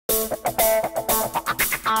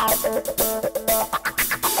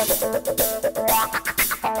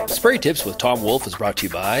Spray Tips with Tom Wolfe is brought to you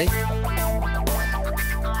by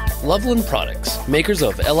Loveland Products, makers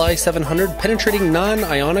of LI 700 penetrating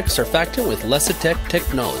non-ionic surfactant with Lesitech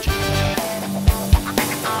technology.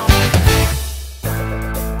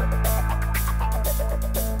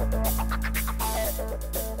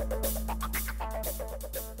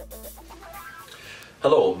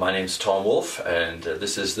 Hello, my name's Tom Wolfe, and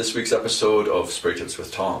this is this week's episode of Spray Tips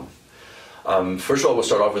with Tom. First of all, we'll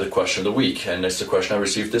start off with a question of the week, and it's the question I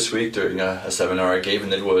received this week during a seminar I gave,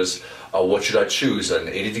 and it was, what should I choose, an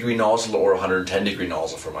 80-degree nozzle or a 110-degree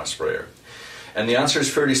nozzle for my sprayer? And the answer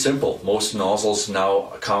is fairly simple. Most nozzles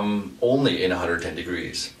now come only in 110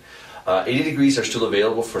 degrees. 80 degrees are still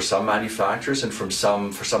available for some manufacturers and for some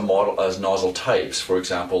nozzle types. For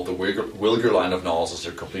example, the Wilger line of nozzles,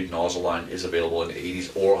 their complete nozzle line, is available in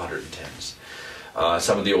 80s or 110s.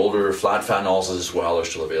 Some of the older flat fan nozzles as well are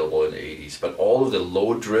still available in 80s, but all of the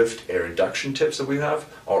low drift air induction tips that we have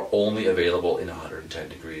are only available in 110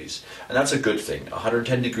 degrees. And that's a good thing.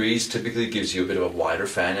 110 degrees typically gives you a bit of a wider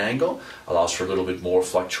fan angle, allows for a little bit more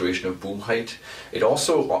fluctuation of boom height. They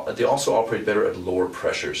also operate better at lower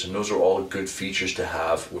pressures, and those are all good features to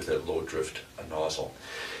have with a low drift nozzle.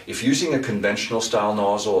 If using a conventional style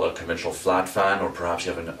nozzle, a conventional flat fan, or perhaps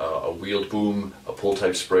you have a wheeled boom, a pull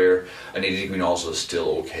type sprayer, an 80-degree nozzle is still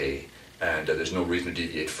okay, and there's no reason to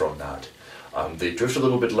deviate from that. They drift a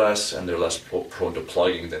little bit less, and they're less prone to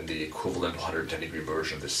plugging than the equivalent 110-degree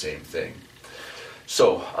version of the same thing.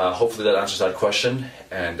 So hopefully that answers that question,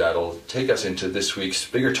 and that'll take us into this week's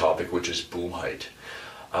bigger topic, which is boom height.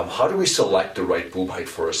 How do we select the right boom height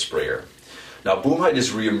for a sprayer? Now, boom height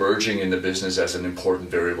is re-emerging in the business as an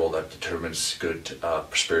important variable that determines good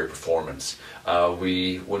sprayer performance. When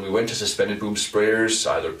we went to suspended boom sprayers,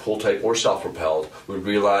 either pull type or self-propelled, we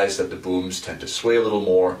realized that the booms tend to sway a little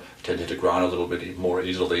more, tend to hit the ground a little bit more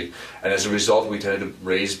easily, and as a result we tended to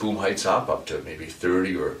raise boom heights up to maybe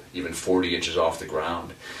 30 or even 40 inches off the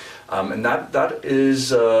ground. And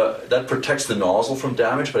that protects the nozzle from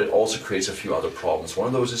damage, but it also creates a few other problems. One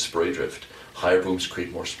of those is spray drift. Higher booms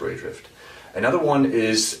create more spray drift. Another one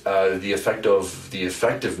is the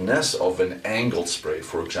effectiveness of an angled spray.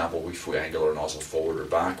 For example, if we angle our nozzle forward or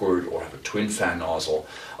backward, or have a twin fan nozzle,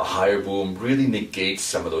 a higher boom really negates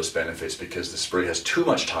some of those benefits because the spray has too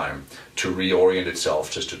much time to reorient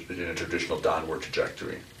itself just in a traditional downward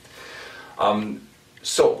trajectory.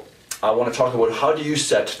 So I want to talk about how do you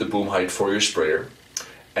set the boom height for your sprayer.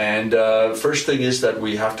 And first thing is that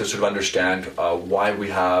we have to sort of understand why we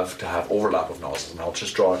have to have overlap of nozzles. And I'll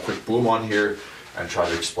just draw a quick boom on here and try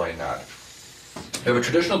to explain that. We have a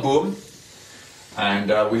traditional boom,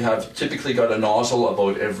 and we have typically got a nozzle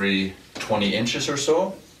about every 20 inches or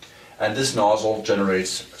so. And this nozzle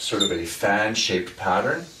generates sort of a fan-shaped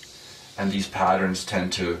pattern, and these patterns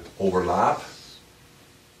tend to overlap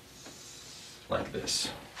like this.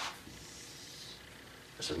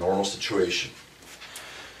 It's a normal situation.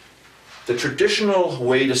 The traditional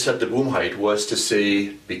way to set the boom height was to say,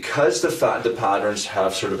 because the patterns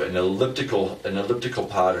have sort of an elliptical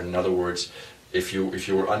pattern. In other words, if you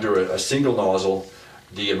were under a single nozzle,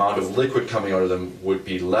 the amount of liquid coming out of them would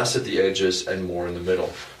be less at the edges and more in the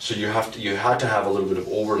middle. So you had to have a little bit of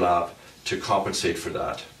overlap to compensate for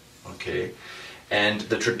that. Okay, and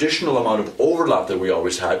the traditional amount of overlap that we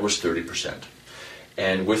always had was 30%.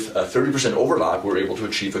 And with a 30% overlap, we're able to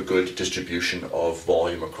achieve a good distribution of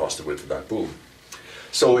volume across the width of that boom.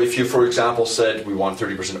 So if you, for example, said we want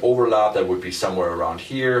 30% overlap, that would be somewhere around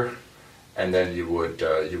here, and then you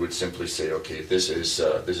would simply say, okay, this is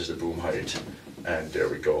the boom height, and there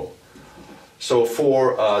we go. So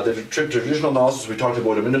for the traditional nozzles we talked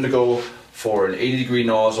about a minute ago, for an 80-degree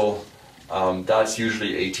nozzle, that's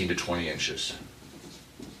usually 18 to 20 inches.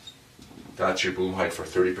 That's your boom height for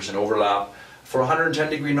 30% overlap. For a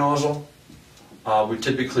 110-degree nozzle, we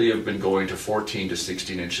typically have been going to 14 to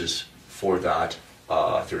 16 inches for that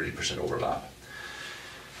 30% overlap.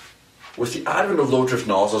 With the advent of low drift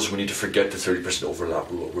nozzles, we need to forget the 30% overlap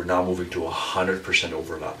rule. We're now moving to 100%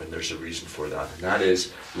 overlap, and there's a reason for that. And that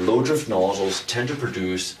is, low drift nozzles tend to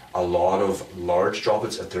produce a lot of large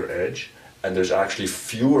droplets at their edge, and there's actually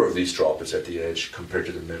fewer of these droplets at the edge compared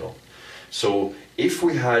to the middle. So if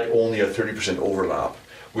we had only a 30% overlap,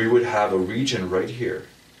 we would have a region right here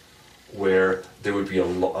where there would be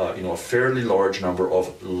a fairly large number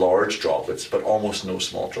of large droplets, but almost no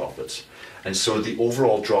small droplets. And so the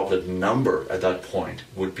overall droplet number at that point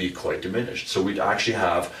would be quite diminished. So we'd actually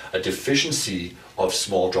have a deficiency of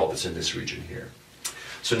small droplets in this region here.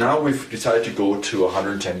 So now we've decided to go to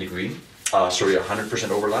 100%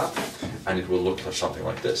 overlap, and it will look like something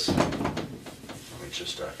like this. Let me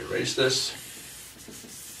just erase this.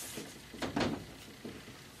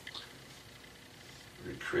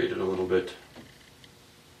 Recreate it a little bit.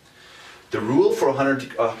 The rule for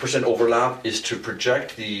 100% overlap is to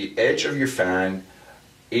project the edge of your fan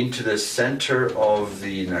into the center of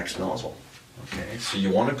the next nozzle. Okay, so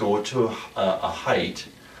you want to go to a height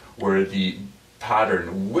where the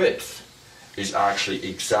pattern width is actually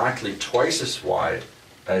exactly twice as wide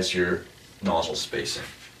as your nozzle spacing.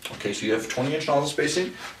 Okay, so you have 20-inch nozzle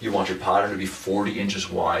spacing, you want your pattern to be 40 inches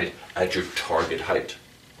wide at your target height.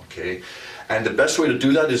 Okay, and the best way to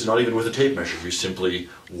do that is not even with a tape measure. You simply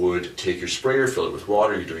would take your sprayer, fill it with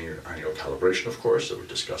water, you're doing your annual calibration, of course, that we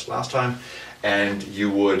discussed last time, and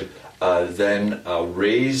you would then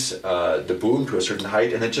raise the boom to a certain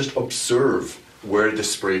height and then just observe where the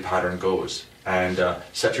spray pattern goes. And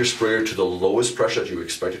set your sprayer to the lowest pressure that you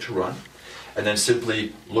expect it to run, and then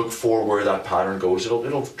simply look for where that pattern goes. It'll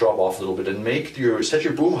drop off a little bit, and set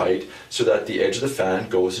your boom height so that the edge of the fan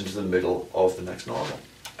goes into the middle of the next nozzle.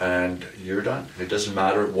 And you're done. It doesn't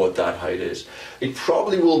matter what that height is. It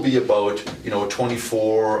probably will be about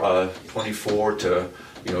 24 to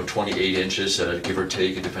 28 inches, give or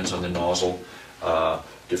take. It depends on the nozzle.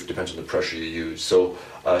 Depends on the pressure you use. So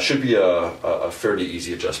should be a fairly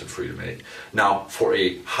easy adjustment for you to make. Now, for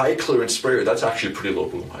a high clearance sprayer, that's actually a pretty low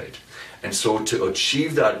boom height. And so to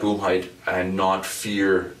achieve that boom height and not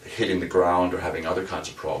fear hitting the ground or having other kinds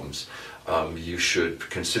of problems, you should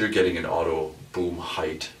consider getting an auto boom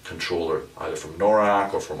height controller, either from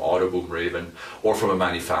NORAC or from Auto Boom Raven, or from a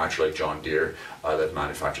manufacturer like John Deere that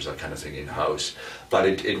manufactures that kind of thing in-house. But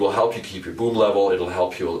it will help you keep your boom level, it'll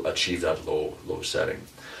help you achieve that low setting.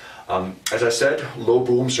 As I said, low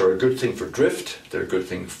booms are a good thing for drift, they're a good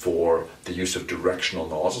thing for the use of directional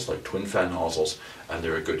nozzles like twin fan nozzles, and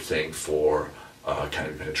they're a good thing for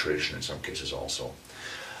canopy penetration in some cases also.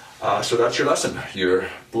 So that's your lesson. Your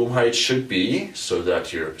boom height should be so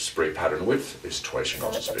that your spray pattern width is twice your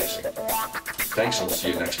nozzle spacing. Thanks, and we'll see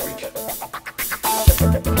you next week.